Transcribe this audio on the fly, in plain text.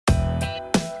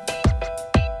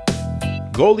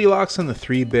Goldilocks and the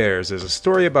Three Bears is a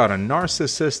story about a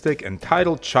narcissistic,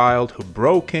 entitled child who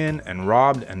broke in and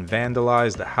robbed and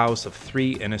vandalized the house of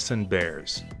three innocent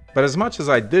bears. But as much as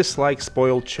I dislike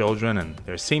spoiled children, and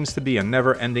there seems to be a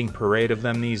never-ending parade of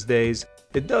them these days,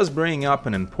 it does bring up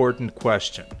an important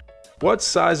question. What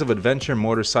size of adventure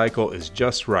motorcycle is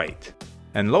just right?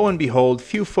 And lo and behold,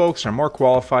 few folks are more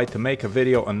qualified to make a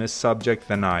video on this subject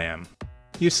than I am.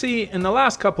 You see, in the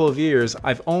last couple of years,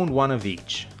 I've owned one of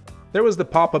each. There was the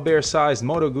Papa Bear sized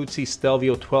Moto Guzzi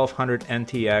Stelvio 1200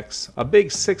 NTX, a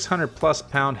big 600 plus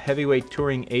pound heavyweight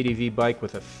touring ADV bike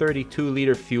with a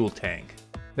 32-liter fuel tank.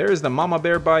 There is the Mama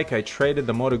Bear bike I traded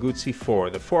the Moto Guzzi for,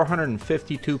 the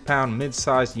 452 pound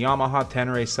mid-sized Yamaha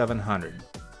Tenere 700.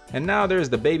 And now there's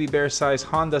the Baby Bear sized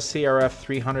Honda CRF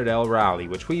 300L Rally,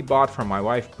 which we bought from my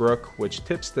wife Brooke, which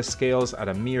tips the scales at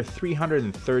a mere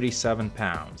 337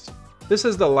 pounds. This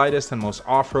is the lightest and most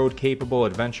off-road capable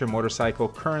adventure motorcycle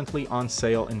currently on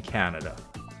sale in Canada.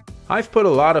 I've put a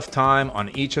lot of time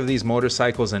on each of these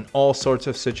motorcycles in all sorts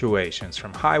of situations,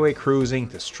 from highway cruising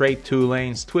to straight two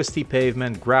lanes, twisty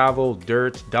pavement, gravel,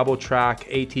 dirt, double track,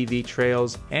 ATV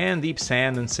trails, and deep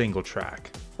sand and single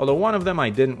track. Although one of them I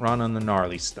didn't run on the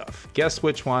gnarly stuff. Guess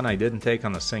which one I didn't take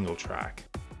on the single track.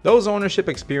 Those ownership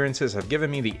experiences have given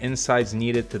me the insights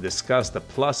needed to discuss the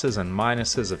pluses and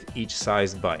minuses of each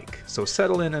size bike, so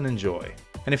settle in and enjoy.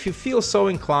 And if you feel so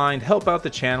inclined, help out the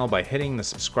channel by hitting the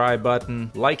subscribe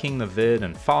button, liking the vid,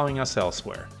 and following us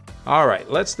elsewhere.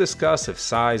 Alright, let's discuss if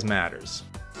size matters.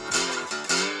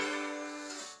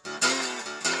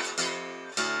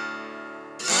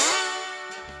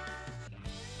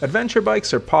 Adventure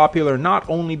bikes are popular not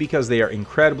only because they are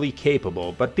incredibly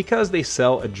capable, but because they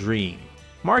sell a dream.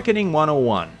 Marketing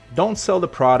 101. Don't sell the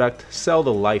product, sell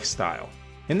the lifestyle.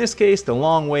 In this case, the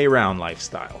long way round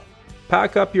lifestyle.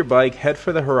 Pack up your bike, head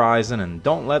for the horizon, and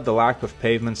don't let the lack of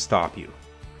pavement stop you.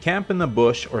 Camp in the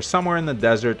bush or somewhere in the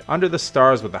desert under the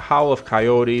stars with the howl of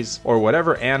coyotes or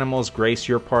whatever animals grace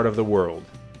your part of the world.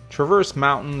 Traverse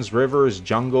mountains, rivers,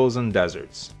 jungles, and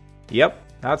deserts. Yep,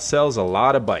 that sells a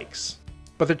lot of bikes.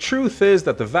 But the truth is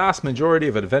that the vast majority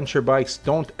of adventure bikes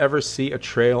don't ever see a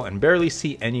trail and barely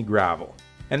see any gravel.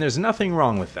 And there's nothing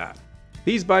wrong with that.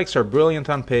 These bikes are brilliant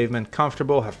on pavement,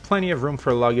 comfortable, have plenty of room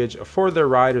for luggage, afford their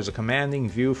riders a commanding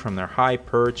view from their high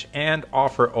perch, and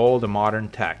offer all the modern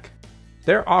tech.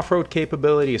 Their off-road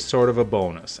capability is sort of a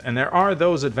bonus, and there are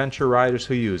those adventure riders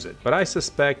who use it, but I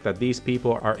suspect that these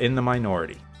people are in the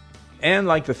minority. And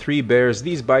like the Three Bears,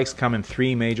 these bikes come in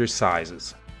three major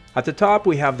sizes. At the top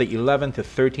we have the 11 to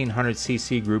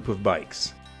 1300cc group of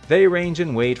bikes. They range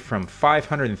in weight from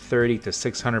 530 to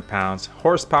 600 pounds,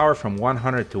 horsepower from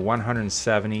 100 to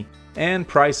 170, and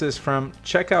prices from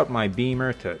check out my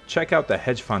Beamer to check out the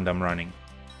hedge fund I'm running.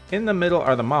 In the middle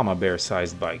are the Mama Bear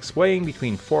sized bikes, weighing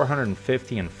between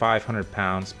 450 and 500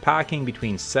 pounds, packing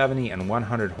between 70 and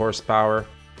 100 horsepower,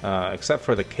 except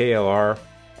for the KLR,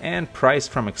 and priced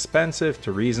from expensive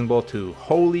to reasonable to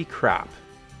holy crap.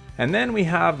 And then we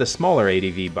have the smaller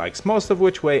ADV bikes, most of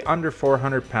which weigh under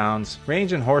 400 pounds,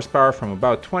 range in horsepower from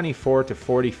about 24 to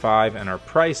 45, and are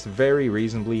priced very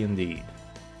reasonably indeed.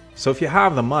 So if you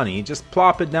have the money, just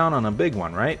plop it down on a big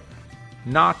one, right?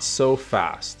 Not so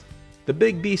fast. The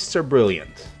big beasts are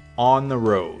brilliant. On the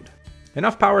road.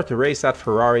 Enough power to race that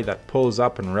Ferrari that pulls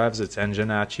up and revs its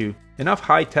engine at you. Enough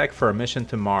high tech for a mission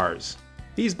to Mars.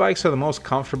 These bikes are the most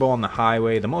comfortable on the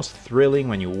highway, the most thrilling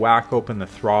when you whack open the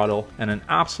throttle, and an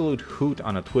absolute hoot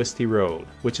on a twisty road,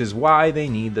 which is why they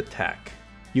need the tech.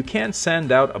 You can't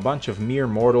send out a bunch of mere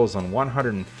mortals on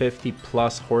 150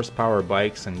 plus horsepower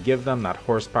bikes and give them that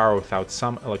horsepower without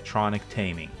some electronic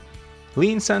taming.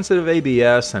 Lean sensitive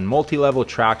ABS and multi-level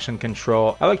traction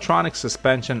control, electronic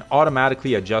suspension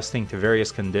automatically adjusting to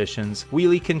various conditions,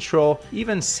 wheelie control,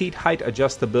 even seat height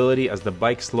adjustability as the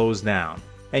bike slows down.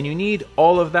 And you need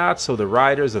all of that so the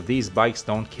riders of these bikes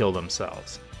don't kill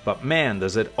themselves. But man,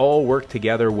 does it all work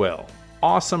together well.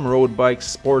 Awesome road bikes,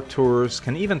 sport tours,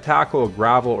 can even tackle a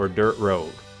gravel or dirt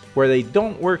road. Where they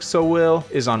don't work so well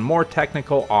is on more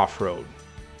technical off-road.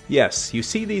 Yes, you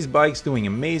see these bikes doing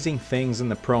amazing things in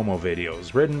the promo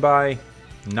videos, ridden by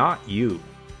not you.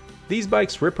 These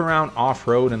bikes rip around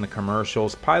off-road in the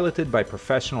commercials, piloted by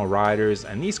professional riders,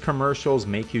 and these commercials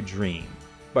make you dream.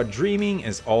 But dreaming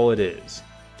is all it is.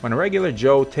 When a regular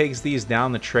Joe takes these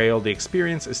down the trail, the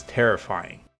experience is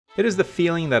terrifying. It is the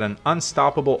feeling that an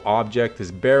unstoppable object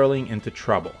is barreling into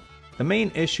trouble. The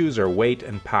main issues are weight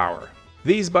and power.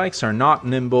 These bikes are not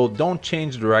nimble, don't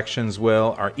change directions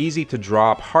well, are easy to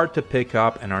drop, hard to pick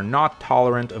up, and are not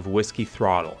tolerant of whiskey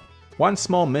throttle. One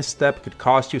small misstep could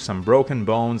cost you some broken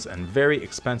bones and very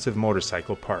expensive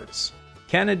motorcycle parts.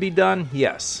 Can it be done?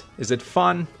 Yes. Is it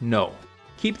fun? No.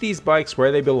 Keep these bikes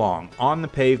where they belong, on the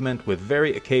pavement with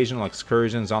very occasional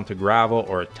excursions onto gravel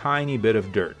or a tiny bit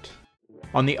of dirt.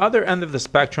 On the other end of the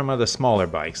spectrum are the smaller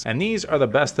bikes, and these are the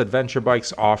best adventure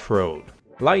bikes off-road.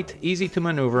 Light, easy to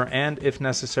maneuver, and if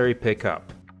necessary pick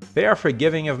up. They are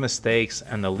forgiving of mistakes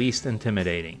and the least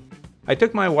intimidating. I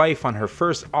took my wife on her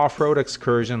first off-road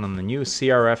excursion on the new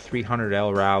CRF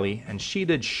 300L Rally, and she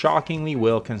did shockingly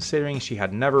well considering she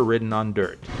had never ridden on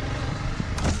dirt.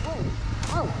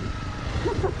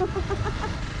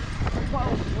 Whoa,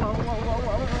 whoa, whoa, whoa,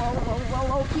 whoa, whoa, whoa,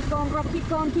 whoa, whoa, keep going, bro, keep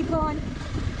going, keep going.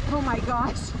 Oh my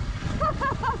gosh. Oh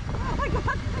my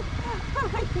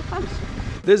gosh.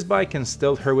 This bike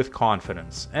instilled her with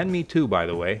confidence, and me too, by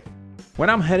the way. When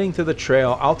I'm heading to the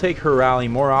trail, I'll take her rally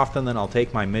more often than I'll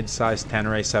take my mid-sized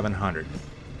Tenere 700.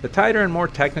 The tighter and more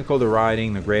technical the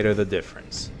riding, the greater the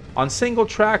difference. On single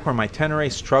track where my Tenere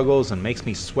struggles and makes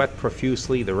me sweat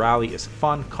profusely, the rally is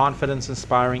fun,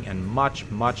 confidence-inspiring, and much,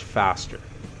 much faster.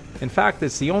 In fact,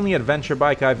 it's the only adventure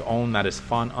bike I've owned that is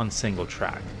fun on single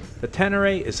track. The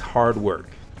Tenere is hard work.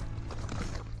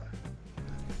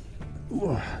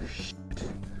 Ooh, shit.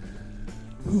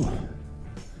 Ooh.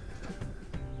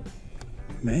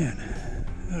 Man,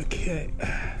 okay.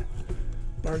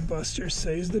 Bark Buster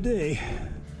saves the day.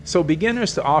 So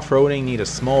beginners to off-roading need a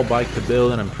small bike to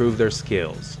build and improve their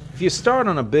skills. If you start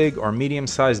on a big or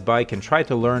medium-sized bike and try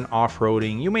to learn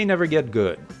off-roading, you may never get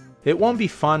good. It won't be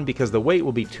fun because the weight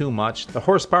will be too much, the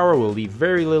horsepower will leave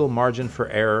very little margin for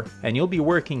error, and you'll be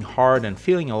working hard and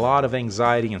feeling a lot of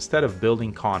anxiety instead of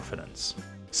building confidence.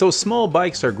 So small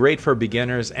bikes are great for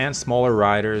beginners and smaller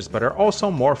riders, but are also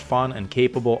more fun and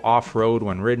capable off-road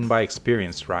when ridden by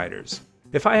experienced riders.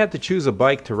 If I had to choose a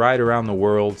bike to ride around the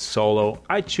world solo,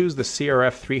 I'd choose the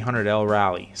CRF 300L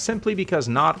Rally, simply because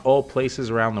not all places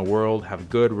around the world have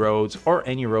good roads or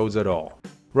any roads at all.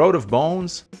 Road of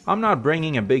Bones? I'm not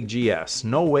bringing a big GS,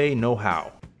 no way, no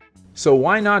how. So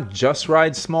why not just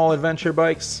ride small adventure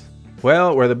bikes?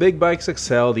 Well, where the big bikes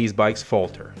excel, these bikes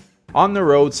falter. On the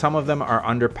road, some of them are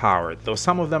underpowered, though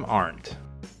some of them aren't.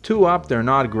 Two up, they're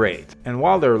not great, and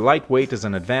while their lightweight is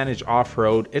an advantage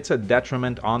off-road, it's a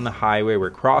detriment on the highway where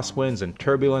crosswinds and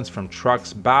turbulence from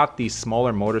trucks bat these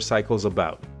smaller motorcycles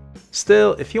about.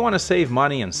 Still, if you want to save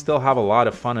money and still have a lot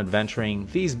of fun adventuring,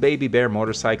 these Baby Bear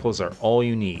motorcycles are all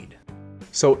you need.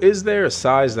 So is there a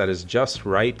size that is just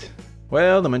right?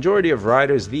 Well, the majority of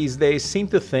riders these days seem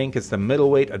to think it's the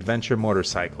middleweight adventure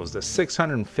motorcycles, the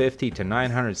 650 to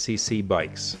 900cc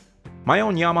bikes. My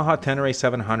own Yamaha Tenere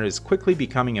 700 is quickly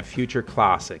becoming a future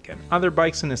classic, and other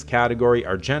bikes in this category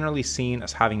are generally seen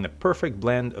as having the perfect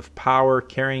blend of power,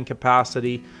 carrying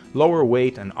capacity, lower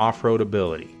weight, and off-road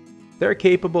ability. They're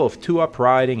capable of two-up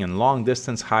riding and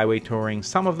long-distance highway touring.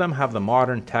 Some of them have the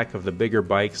modern tech of the bigger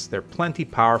bikes, they're plenty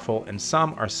powerful, and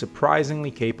some are surprisingly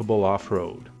capable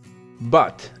off-road.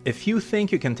 But if you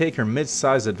think you can take your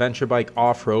mid-sized adventure bike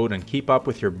off-road and keep up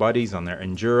with your buddies on their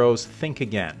enduros, think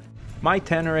again. My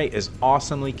Tenere is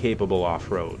awesomely capable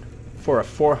off-road for a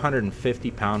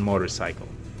 450-pound motorcycle.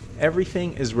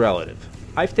 Everything is relative.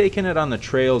 I've taken it on the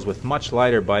trails with much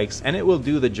lighter bikes and it will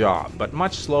do the job, but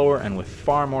much slower and with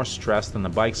far more stress than the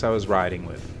bikes I was riding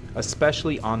with,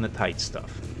 especially on the tight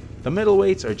stuff. The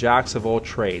middleweights are jacks of all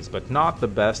trades, but not the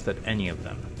best at any of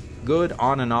them. Good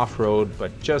on and off-road,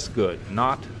 but just good,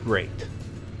 not great.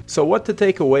 So what to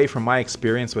take away from my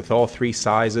experience with all three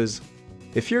sizes?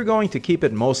 If you're going to keep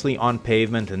it mostly on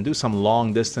pavement and do some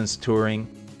long distance touring,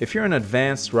 if you're an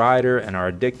advanced rider and are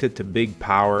addicted to big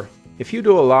power, if you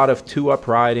do a lot of two-up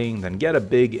riding, then get a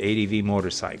big ADV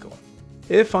motorcycle.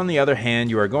 If, on the other hand,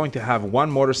 you are going to have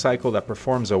one motorcycle that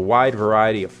performs a wide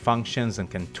variety of functions and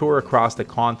can tour across the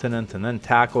continent and then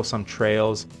tackle some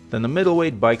trails, then the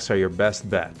middleweight bikes are your best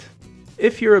bet.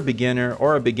 If you're a beginner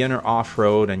or a beginner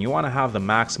off-road and you want to have the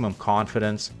maximum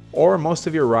confidence, or most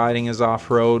of your riding is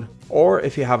off-road, or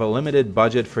if you have a limited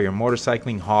budget for your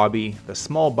motorcycling hobby, the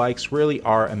small bikes really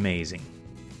are amazing.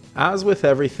 As with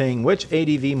everything, which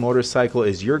ADV motorcycle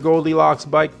is your Goldilocks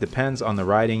bike depends on the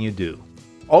riding you do.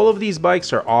 All of these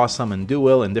bikes are awesome and do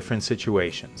well in different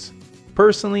situations.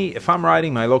 Personally, if I'm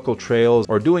riding my local trails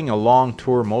or doing a long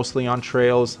tour mostly on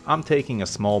trails, I'm taking a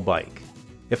small bike.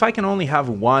 If I can only have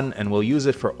one and will use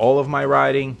it for all of my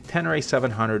riding, Tenere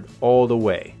 700 all the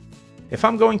way. If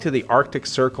I'm going to the Arctic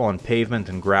Circle on pavement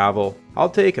and gravel, I'll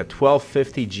take a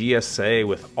 1250 GSA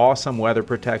with awesome weather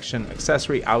protection,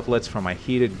 accessory outlets for my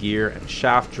heated gear, and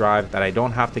shaft drive that I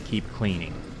don't have to keep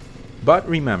cleaning. But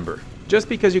remember, just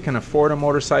because you can afford a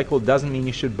motorcycle doesn't mean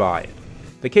you should buy it.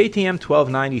 The KTM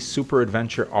 1290 Super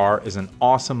Adventure R is an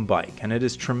awesome bike and it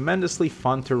is tremendously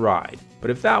fun to ride. But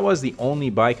if that was the only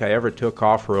bike I ever took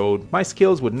off-road, my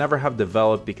skills would never have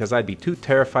developed because I'd be too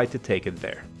terrified to take it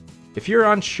there. If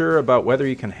you're unsure about whether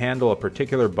you can handle a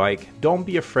particular bike, don't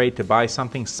be afraid to buy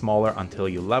something smaller until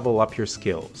you level up your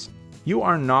skills. You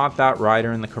are not that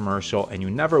rider in the commercial, and you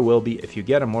never will be if you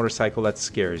get a motorcycle that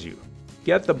scares you.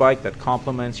 Get the bike that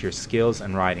complements your skills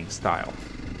and riding style.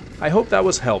 I hope that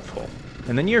was helpful.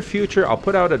 In the near future, I'll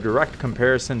put out a direct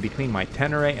comparison between my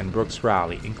Tenere and Brooks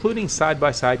Rally, including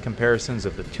side-by-side comparisons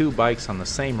of the two bikes on the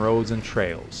same roads and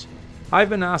trails. I've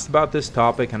been asked about this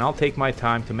topic, and I'll take my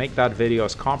time to make that video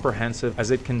as comprehensive as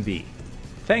it can be.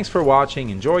 Thanks for watching,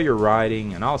 enjoy your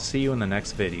riding, and I'll see you in the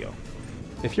next video.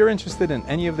 If you're interested in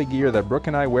any of the gear that Brooke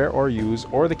and I wear or use,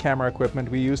 or the camera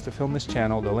equipment we use to film this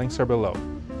channel, the links are below.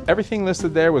 Everything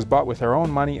listed there was bought with our own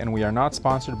money, and we are not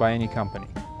sponsored by any company.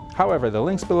 However, the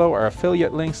links below are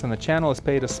affiliate links, and the channel is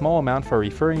paid a small amount for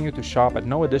referring you to shop at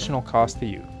no additional cost to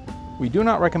you. We do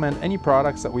not recommend any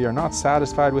products that we are not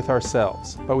satisfied with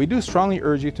ourselves, but we do strongly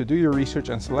urge you to do your research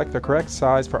and select the correct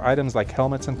size for items like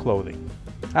helmets and clothing.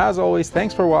 As always,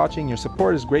 thanks for watching, your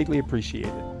support is greatly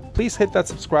appreciated. Please hit that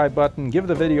subscribe button, give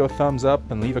the video a thumbs up,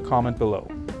 and leave a comment below.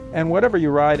 And whatever you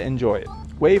ride, enjoy it.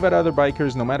 Wave at other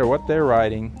bikers no matter what they're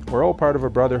riding. We're all part of a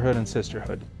brotherhood and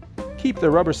sisterhood. Keep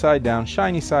the rubber side down,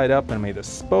 shiny side up, and may the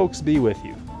spokes be with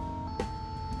you.